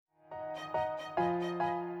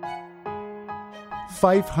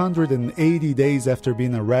580 days after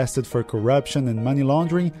being arrested for corruption and money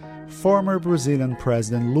laundering, former Brazilian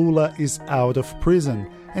President Lula is out of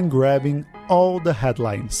prison and grabbing all the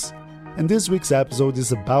headlines. And this week's episode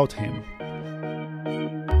is about him.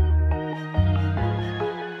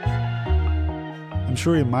 I'm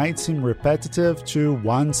sure it might seem repetitive to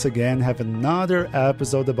once again have another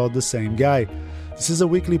episode about the same guy. This is a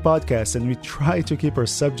weekly podcast and we try to keep our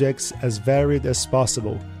subjects as varied as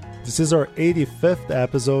possible. This is our 85th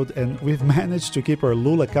episode and we've managed to keep our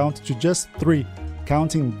Lula count to just 3,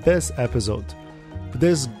 counting this episode. But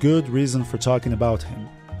there's good reason for talking about him.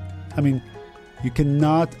 I mean, you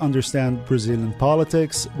cannot understand Brazilian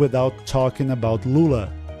politics without talking about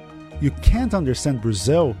Lula. You can't understand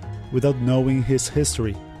Brazil without knowing his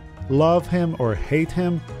history. Love him or hate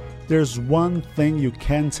him, there's one thing you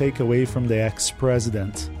can take away from the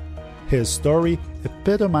ex-president. His story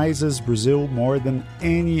epitomizes Brazil more than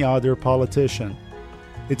any other politician.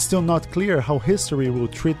 It's still not clear how history will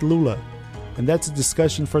treat Lula, and that's a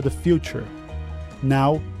discussion for the future.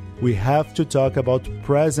 Now, we have to talk about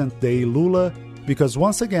present-day Lula, because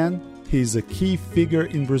once again, he is a key figure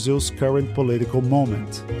in Brazil's current political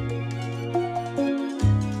moment.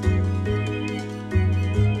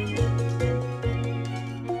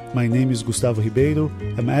 My name is Gustavo Ribeiro,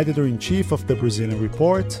 I'm editor-in-chief of the Brazilian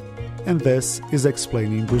Report, and this is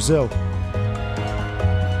Explaining Brazil.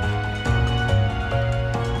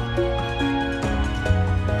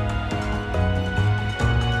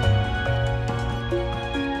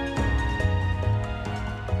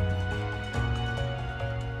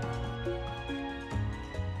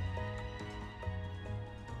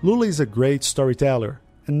 Lula is a great storyteller,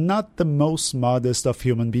 and not the most modest of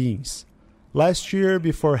human beings. Last year,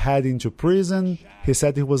 before heading to prison, he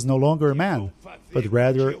said he was no longer a man, but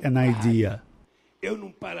rather an idea. Eu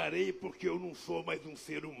não pararei porque eu não sou mais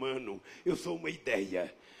ser humano. Eu sou uma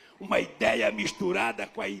ideia misturada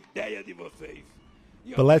com a ideia de vocês.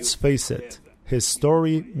 But let's face it, his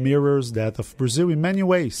story mirrors that of Brazil in many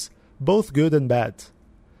ways, both good and bad.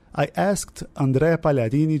 I asked André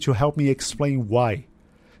Pagliarini to help me explain why.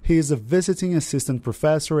 He is a visiting assistant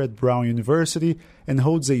professor at Brown University and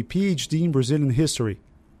holds a PhD in Brazilian history.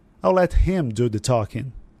 I'll let him do the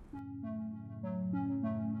talking.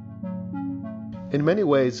 In many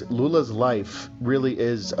ways, Lula's life really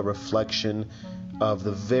is a reflection of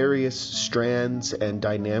the various strands and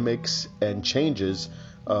dynamics and changes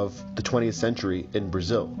of the 20th century in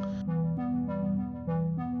Brazil.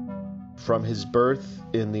 From his birth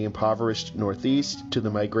in the impoverished Northeast to the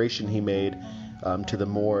migration he made to the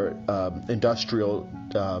more industrial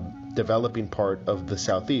developing part of the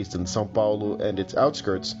Southeast in São Paulo and its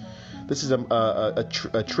outskirts. This is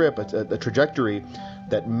a trajectory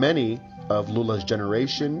that many of Lula's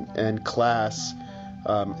generation and class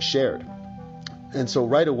shared. And so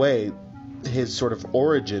right away, his sort of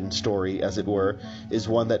origin story, as it were, is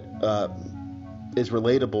one that is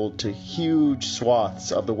relatable to huge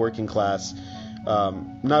swaths of the working class,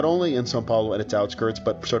 not only in São Paulo and its outskirts,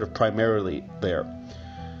 but sort of primarily there.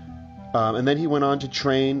 And then he went on to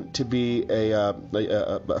train to be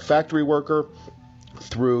a factory worker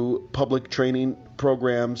through public training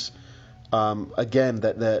programs, again,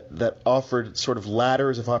 that offered sort of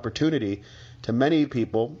ladders of opportunity to many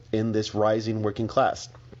people in this rising working class.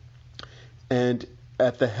 And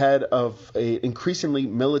at the head of an increasingly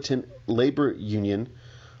militant labor union,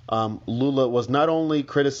 Lula was not only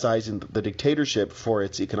criticizing the dictatorship for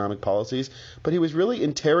its economic policies, but he was really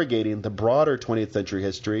interrogating the broader 20th century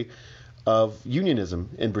history of unionism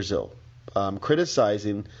in Brazil,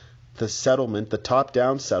 criticizing the settlement, the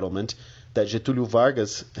top-down settlement that Getúlio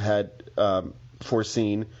Vargas had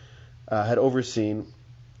overseen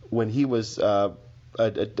when he was a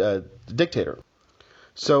dictator.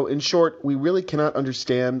 So, in short, we really cannot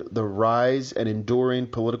understand the rise and enduring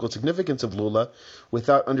political significance of Lula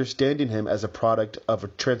without understanding him as a product of a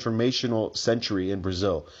transformational century in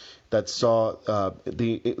Brazil that saw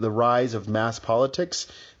the rise of mass politics,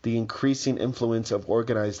 the increasing influence of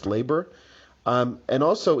organized labor, and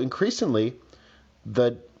also increasingly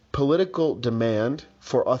the political demand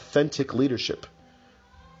for authentic leadership,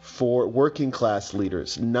 for working class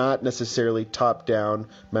leaders, not necessarily top-down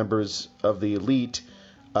members of the elite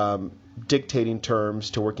dictating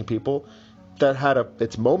terms to working people. That had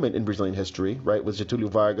its moment in Brazilian history, right, with Getúlio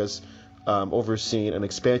Vargas overseeing an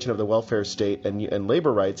expansion of the welfare state and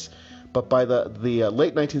labor rights. But by the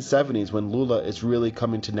late 1970s, when Lula is really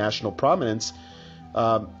coming to national prominence,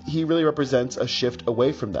 he really represents a shift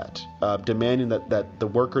away from that, demanding that the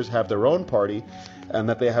workers have their own party and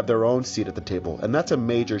that they have their own seat at the table. And that's a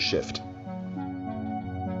major shift.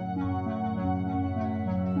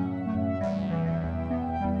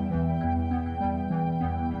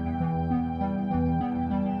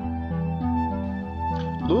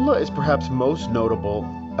 Lula is perhaps most notable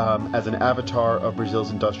as an avatar of Brazil's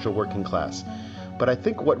industrial working class. But I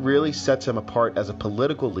think what really sets him apart as a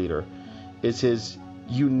political leader is his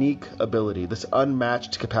unique ability, this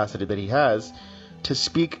unmatched capacity that he has to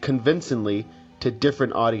speak convincingly to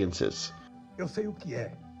different audiences. Eu sei o que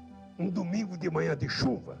é. Domingo de manhã de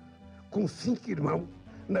chuva, com 5 irmãos,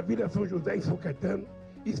 na Vila São José em São Caetano,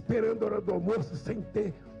 esperando a hora do almoço sem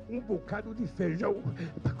ter bocado de feijão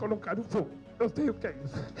para colocar no fogo. Eu sei o que é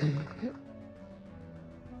isso.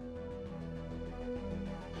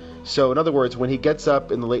 So, in other words, when he gets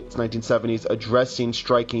up in the late 1970s addressing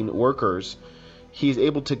striking workers, he's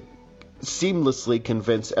able to seamlessly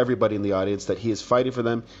convince everybody in the audience that he is fighting for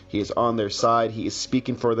them, he is on their side, he is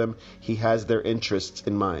speaking for them, he has their interests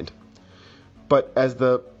in mind. But as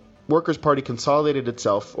the Workers' Party consolidated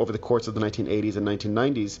itself over the course of the 1980s and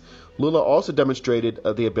 1990s, Lula also demonstrated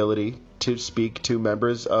the ability to speak to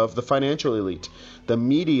members of the financial elite, the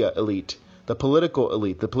media elite, the political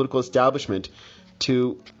elite, the political establishment,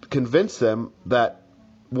 to convince them that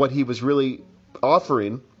what he was really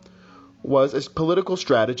offering was a political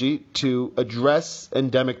strategy to address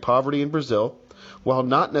endemic poverty in Brazil while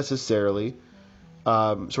not necessarily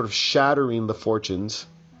sort of shattering the fortunes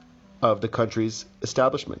of the country's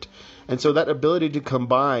establishment. And so that ability to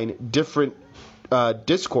combine different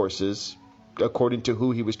discourses according to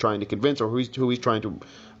who he was trying to convince or who he's trying to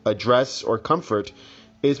address or comfort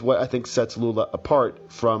is what I think sets Lula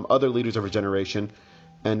apart from other leaders of his generation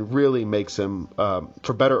and really makes him,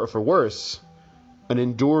 for better or for worse, an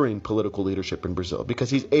enduring political leadership in Brazil, because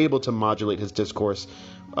he's able to modulate his discourse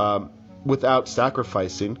without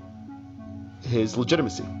sacrificing his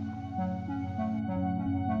legitimacy.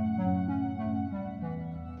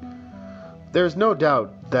 There is no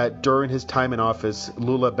doubt that during his time in office,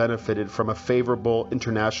 Lula benefited from a favorable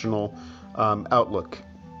international outlook.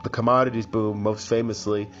 The commodities boom, most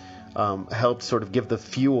famously, helped sort of give the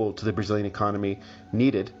fuel to the Brazilian economy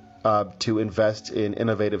needed to invest in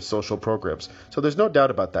innovative social programs. So there's no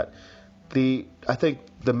doubt about that. I think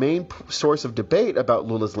the main source of debate about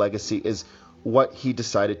Lula's legacy is what he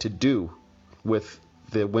decided to do with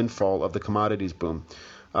the windfall of the commodities boom.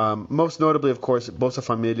 Most notably, of course, Bolsa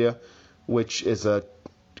Familia, which is a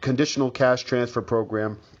conditional cash transfer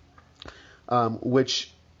program,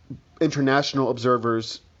 which international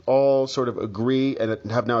observers all sort of agree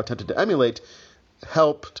and have now attempted to emulate,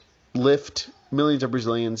 helped lift millions of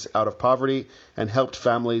Brazilians out of poverty and helped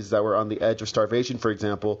families that were on the edge of starvation, for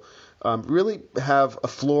example, really have a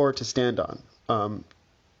floor to stand on.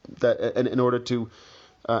 And in order to,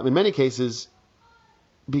 in many cases,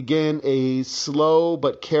 begin a slow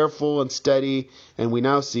but careful and steady, and we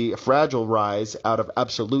now see a fragile rise out of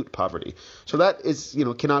absolute poverty. So that is,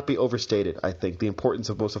 cannot be overstated, I think, the importance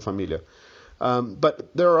of Bolsa Familia.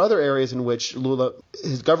 But there are other areas in which Lula,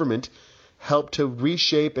 his government, helped to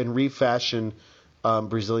reshape and refashion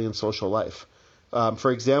Brazilian social life.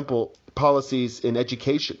 For example, policies in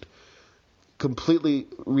education completely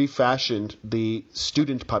refashioned the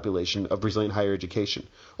student population of Brazilian higher education,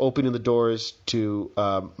 opening the doors to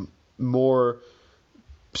more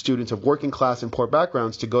students of working class and poor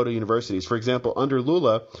backgrounds to go to universities. For example, under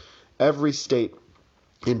Lula, every state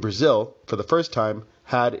in Brazil, for the first time,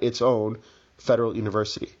 had its own federal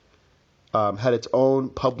university, had its own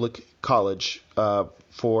public college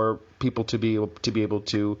for people to be able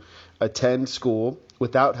to attend school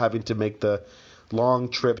without having to make the long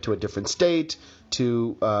trip to a different state,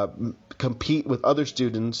 to compete with other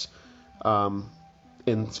students for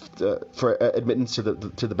admittance to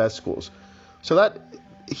the best schools. So that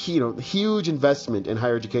huge investment in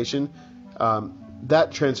higher education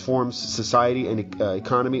that transforms society and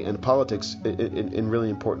economy and politics in really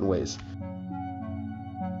important ways.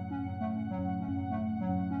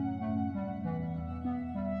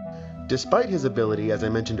 Despite his ability, as I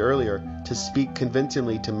mentioned earlier, to speak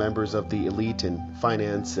convincingly to members of the elite in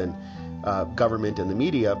finance and government and the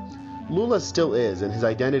media, Lula still is, and his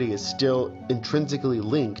identity is still intrinsically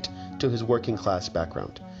linked to his working class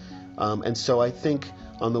background. And so I think,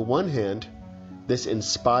 on the one hand, this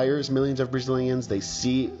inspires millions of Brazilians. They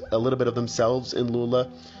see a little bit of themselves in Lula.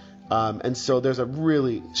 And so there's a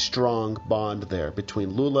really strong bond there between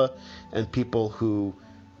Lula and people who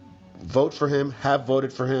vote for him, have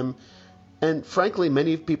voted for him, and frankly,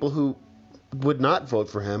 many people who would not vote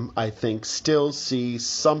for him, I think, still see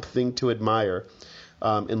something to admire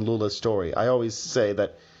in Lula's story. I always say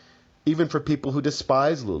that even for people who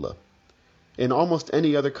despise Lula, in almost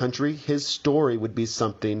any other country, his story would be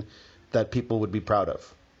something that people would be proud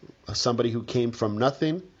of. Somebody who came from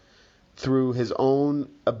nothing through his own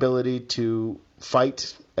ability to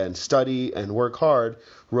fight and study and work hard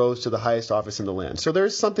rose to the highest office in the land. So there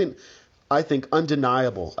is something, I think,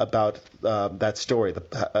 undeniable about that story.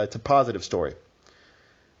 It's a positive story.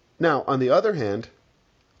 Now, on the other hand,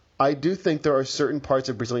 I do think there are certain parts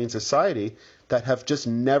of Brazilian society that have just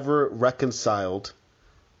never reconciled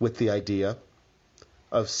with the idea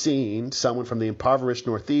of seeing someone from the impoverished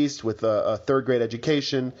Northeast with a third-grade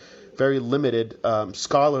education, very limited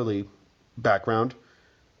scholarly background,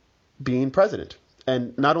 being president.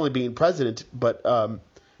 And not only being president, but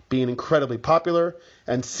being incredibly popular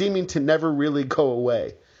and seeming to never really go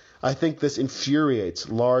away. I think this infuriates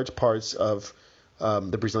large parts of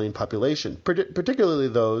the Brazilian population, particularly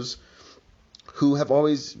those who have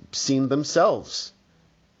always seen themselves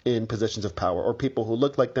in positions of power, or people who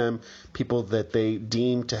look like them, people that they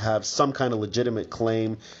deem to have some kind of legitimate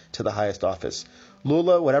claim to the highest office.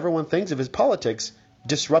 Lula, whatever one thinks of his politics,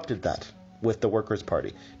 disrupted that with the Workers'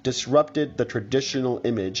 Party, disrupted the traditional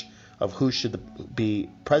image of who should be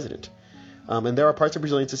president. And there are parts of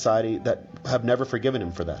Brazilian society that have never forgiven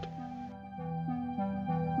him for that.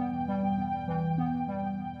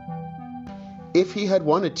 If he had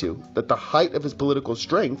wanted to, at the height of his political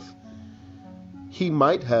strength, he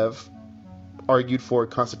might have argued for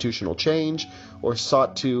constitutional change or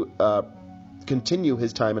sought to continue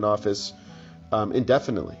his time in office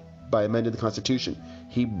indefinitely by amending the Constitution.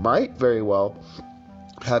 He might very well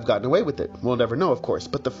have gotten away with it. We'll never know, of course.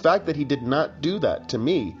 But the fact that he did not do that, to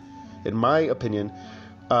me, in my opinion,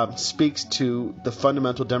 speaks to the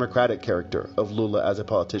fundamental democratic character of Lula as a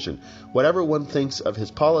politician. Whatever one thinks of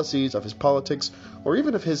his policies, of his politics, or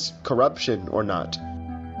even of his corruption or not,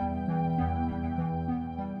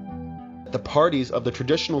 the parties of the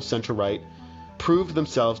traditional center-right proved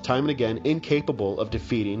themselves time and again incapable of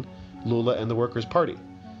defeating Lula and the Workers' Party.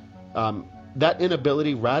 That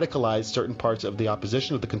inability radicalized certain parts of the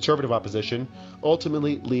opposition, of the conservative opposition,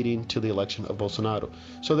 ultimately leading to the election of Bolsonaro.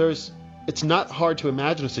 So it's not hard to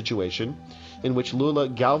imagine a situation in which Lula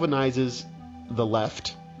galvanizes the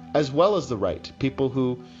left as well as the right, people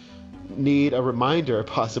who need a reminder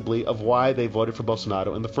possibly of why they voted for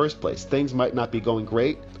Bolsonaro in the first place. Things might not be going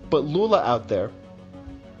great, but Lula out there,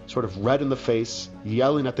 sort of red in the face,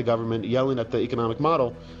 yelling at the government, yelling at the economic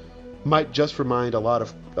model, might just remind a lot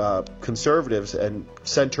of conservatives and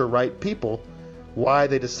center-right people why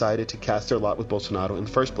they decided to cast their lot with Bolsonaro in the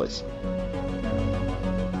first place.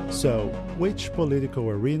 So, which political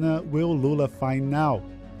arena will Lula find now?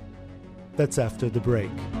 That's after the break.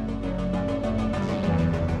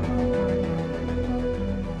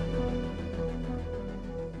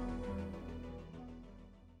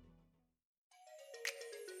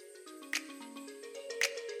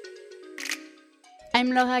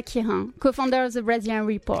 I'm Laura Quirin, co-founder of the Brazilian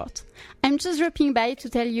Report. I'm just dropping by to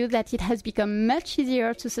tell you that it has become much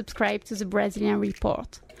easier to subscribe to the Brazilian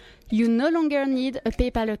Report. You no longer need a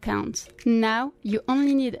PayPal account. Now, you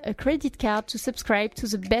only need a credit card to subscribe to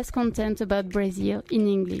the best content about Brazil in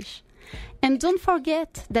English. And don't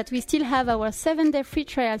forget that we still have our 7-day free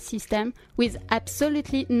trial system with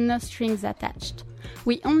absolutely no strings attached.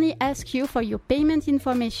 We only ask you for your payment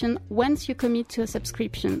information once you commit to a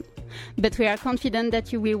subscription. But we are confident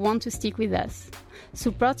that you will want to stick with us.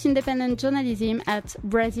 Support independent journalism at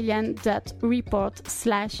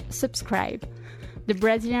brazilian.report/subscribe. The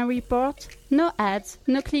Brazilian Report, no ads,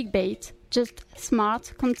 no clickbait, just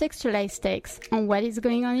smart, contextualized takes on what is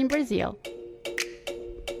going on in Brazil.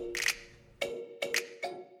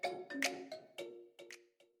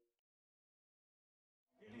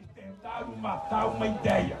 Eles tentaram matar uma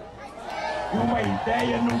ideia. E uma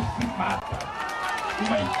ideia não se mata.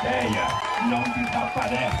 Uma ideia não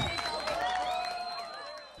desaparece.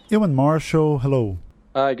 Ewan Marshall, hello.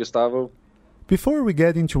 Hi, Gustavo. Before we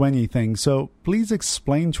get into anything, so please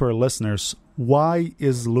explain to our listeners, why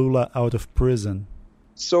is Lula out of prison?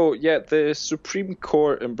 So, the Supreme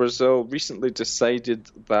Court in Brazil recently decided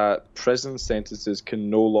that prison sentences can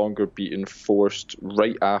no longer be enforced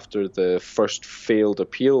right after the first failed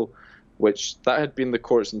appeal, which that had been the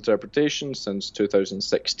court's interpretation since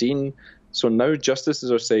 2016. So now justices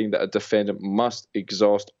are saying that a defendant must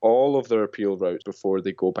exhaust all of their appeal routes before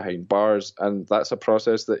they go behind bars. And that's a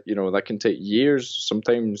process that, that can take years,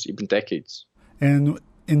 sometimes even decades. And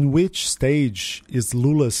in which stage is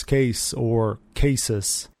Lula's case or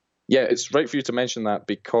cases? Yeah, it's right for you to mention that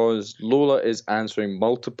because Lula is answering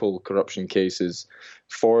multiple corruption cases.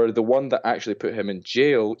 For the one that actually put him in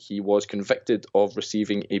jail, he was convicted of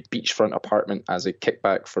receiving a beachfront apartment as a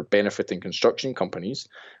kickback for benefiting construction companies.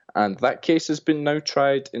 And that case has been now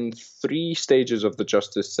tried in 3 stages of the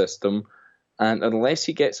justice system. And unless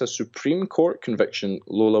he gets a Supreme Court conviction,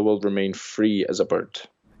 Lula will remain free as a bird.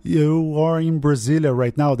 You are in Brasilia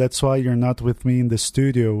right now. That's why you're not with me in the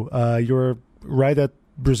studio. You're right at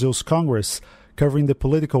Brazil's Congress, covering the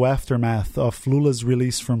political aftermath of Lula's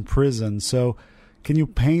release from prison. So can you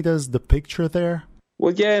paint us the picture there?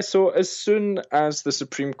 Well, yeah, so as soon as the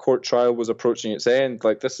Supreme Court trial was approaching its end,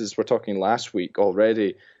 we're talking last week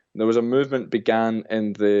already, there was a movement began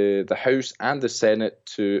in the House and the Senate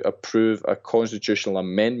to approve a constitutional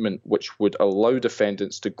amendment which would allow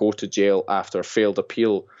defendants to go to jail after a failed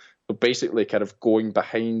appeal. So basically kind of going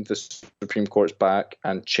behind the Supreme Court's back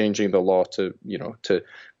and changing the law to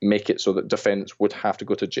make it so that defendants would have to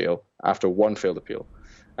go to jail after one failed appeal.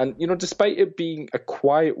 And, despite it being a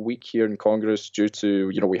quiet week here in Congress due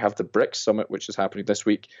to, we have the BRICS summit, which is happening this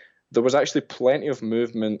week, there was actually plenty of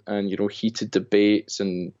movement and, heated debates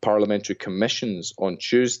and parliamentary commissions on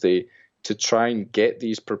Tuesday to try and get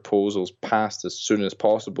these proposals passed as soon as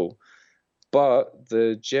possible. But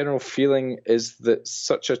the general feeling is that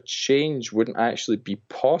such a change wouldn't actually be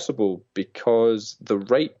possible because the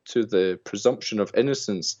right to the presumption of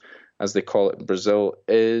innocence, as they call it in Brazil,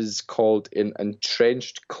 is called an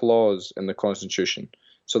entrenched clause in the Constitution.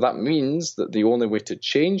 So that means that the only way to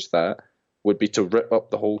change that would be to rip up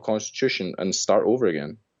the whole Constitution and start over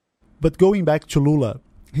again. But going back to Lula,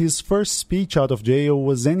 his first speech out of jail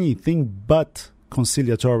was anything but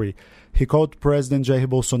conciliatory. He called President Jair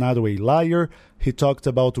Bolsonaro a liar. He talked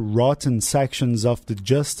about rotten sections of the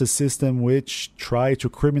justice system which try to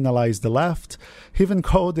criminalize the left. He even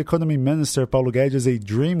called Economy Minister Paulo Guedes a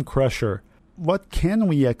dream crusher. What can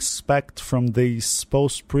we expect from this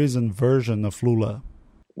post-prison version of Lula?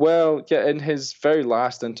 Well, yeah, in his very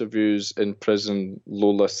last interviews in prison,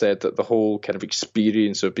 Lula said that the whole kind of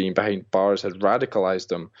experience of being behind bars had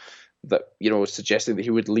radicalized him, that, suggesting that he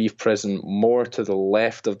would leave prison more to the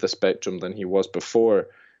left of the spectrum than he was before.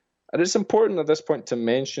 And it's important at this point to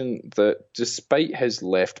mention that despite his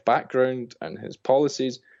left background and his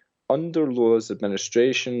policies, under Lula's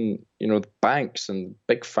administration, the banks and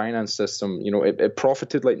big finance system, it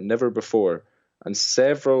profited like never before. And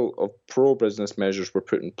several of pro-business measures were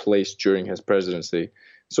put in place during his presidency.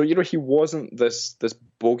 So, he wasn't this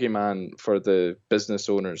bogeyman for the business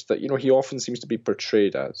owners that, he often seems to be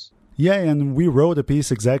portrayed as. Yeah, and we wrote a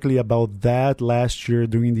piece exactly about that last year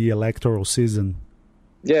during the electoral season.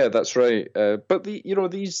 Yeah, that's right. But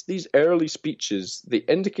these early speeches, they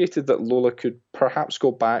indicated that Lula could perhaps go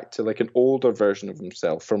back to like an older version of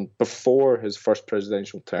himself from before his first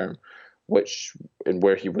presidential term,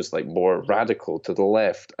 where he was like more radical to the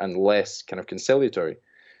left and less kind of conciliatory.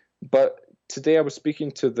 But today I was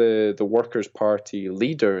speaking to the Workers' Party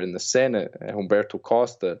leader in the Senate, Humberto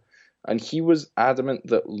Costa, and he was adamant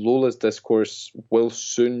that Lula's discourse will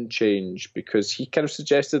soon change because he kind of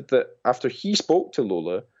suggested that after he spoke to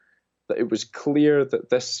Lula, that it was clear that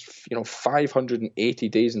this, 580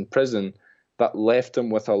 days in prison, that left him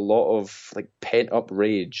with a lot of like pent-up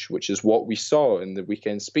rage, which is what we saw in the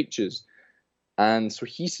weekend speeches. And so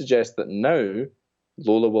he suggests that now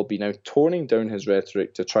Lula will be now toning down his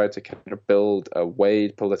rhetoric to try to kind of build a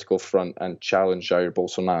wide political front and challenge Jair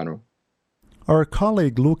Bolsonaro. Our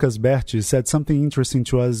colleague Lucas Berti said something interesting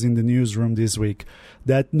to us in the newsroom this week,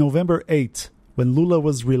 that November 8th, when Lula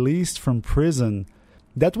was released from prison,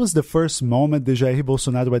 that was the first moment the Jair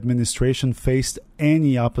Bolsonaro administration faced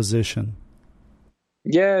any opposition.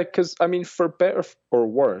 Yeah, because, for better or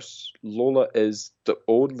worse, Lula is the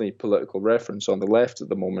only political reference on the left at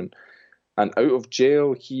the moment. And out of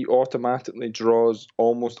jail, he automatically draws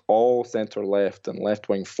almost all centre-left and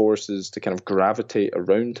left-wing forces to kind of gravitate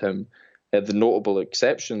around him. The notable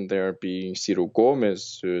exception there being Ciro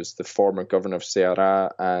Gomes, who is the former governor of Ceará,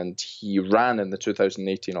 and he ran in the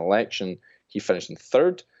 2018 election. He finished in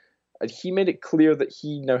third. And he made it clear that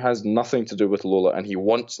he now has nothing to do with Lula and he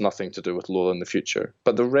wants nothing to do with Lula in the future.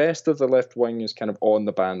 But the rest of the left wing is kind of on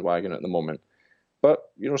the bandwagon at the moment. But,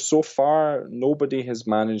 so far, nobody has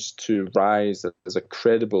managed to rise as a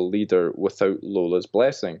credible leader without Lula's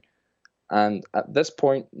blessing. And at this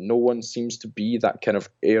point, no one seems to be that kind of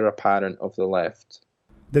heir apparent of the left.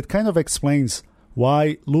 That kind of explains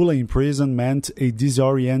why Lula in prison meant a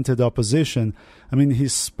disoriented opposition.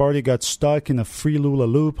 His party got stuck in a free Lula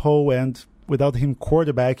loophole, and without him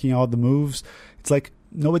quarterbacking all the moves, it's like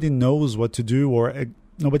nobody knows what to do or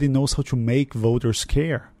nobody knows how to make voters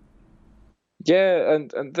care. Yeah,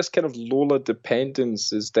 and this kind of Lula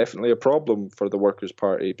dependence is definitely a problem for the Workers'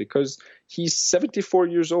 Party because he's 74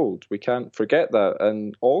 years old. We can't forget that.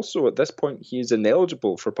 And also at this point, he's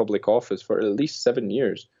ineligible for public office for at least 7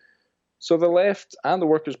 years. So the left and the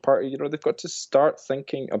Workers' Party, they've got to start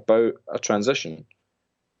thinking about a transition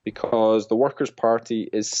because the Workers' Party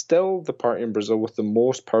is still the party in Brazil with the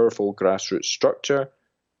most powerful grassroots structure.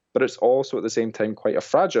 but it's also at the same time quite a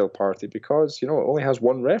fragile party because, it only has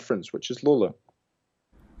one reference, which is Lula.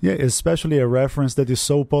 Yeah, especially a reference that is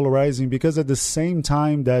so polarizing because at the same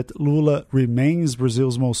time that Lula remains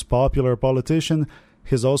Brazil's most popular politician,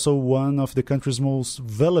 he's also one of the country's most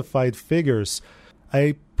vilified figures.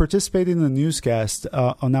 I participated in a newscast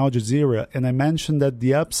on Al Jazeera, and I mentioned that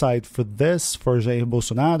the upside for Jair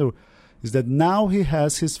Bolsonaro is that now he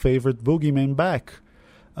has his favorite boogeyman back.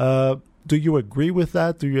 Do you agree with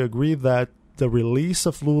that? Do you agree that the release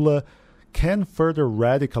of Lula can further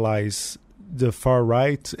radicalize the far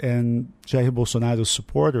right and Jair Bolsonaro's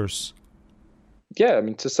supporters? Yeah, I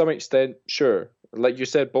mean, to some extent, sure. Like you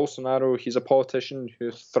said, Bolsonaro, he's a politician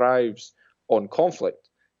who thrives on conflict.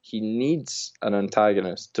 He needs an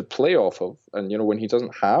antagonist to play off of. And, when he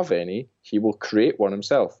doesn't have any, he will create one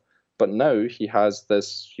himself. But now he has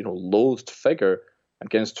this, loathed figure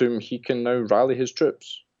against whom he can now rally his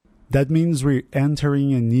troops. That means we're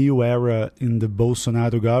entering a new era in the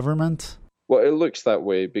Bolsonaro government? Well, it looks that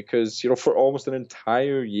way because, for almost an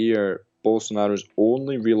entire year, Bolsonaro's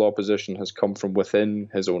only real opposition has come from within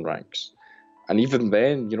his own ranks. And even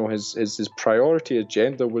then, his priority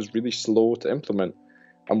agenda was really slow to implement.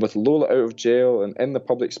 And with Lula out of jail and in the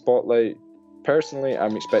public spotlight, personally,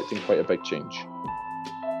 I'm expecting quite a big change.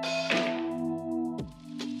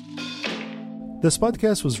 This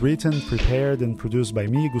podcast was written, prepared, and produced by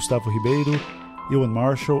me, Gustavo Ribeiro. Ewan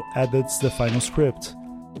Marshall edits the final script.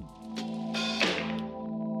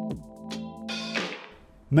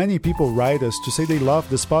 Many people write us to say they love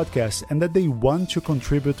this podcast and that they want to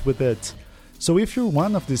contribute with it. So if you're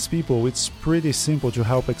one of these people, it's pretty simple to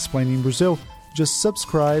help Explaining Brazil. Just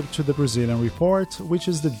subscribe to the Brazilian Report, which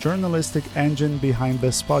is the journalistic engine behind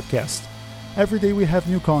this podcast. Every day we have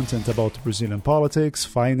new content about Brazilian politics,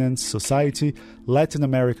 finance, society, Latin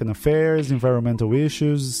American affairs, environmental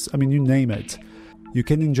issues, you name it. You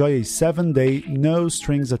can enjoy a 7-day,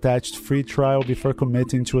 no-strings-attached free trial before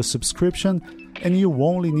committing to a subscription, and you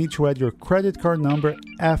only need to add your credit card number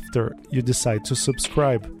after you decide to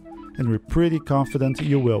subscribe. And we're pretty confident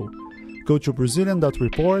you will. Go to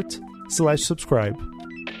Brazilian.report/subscribe.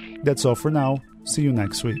 That's all for now. See you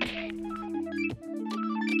next week.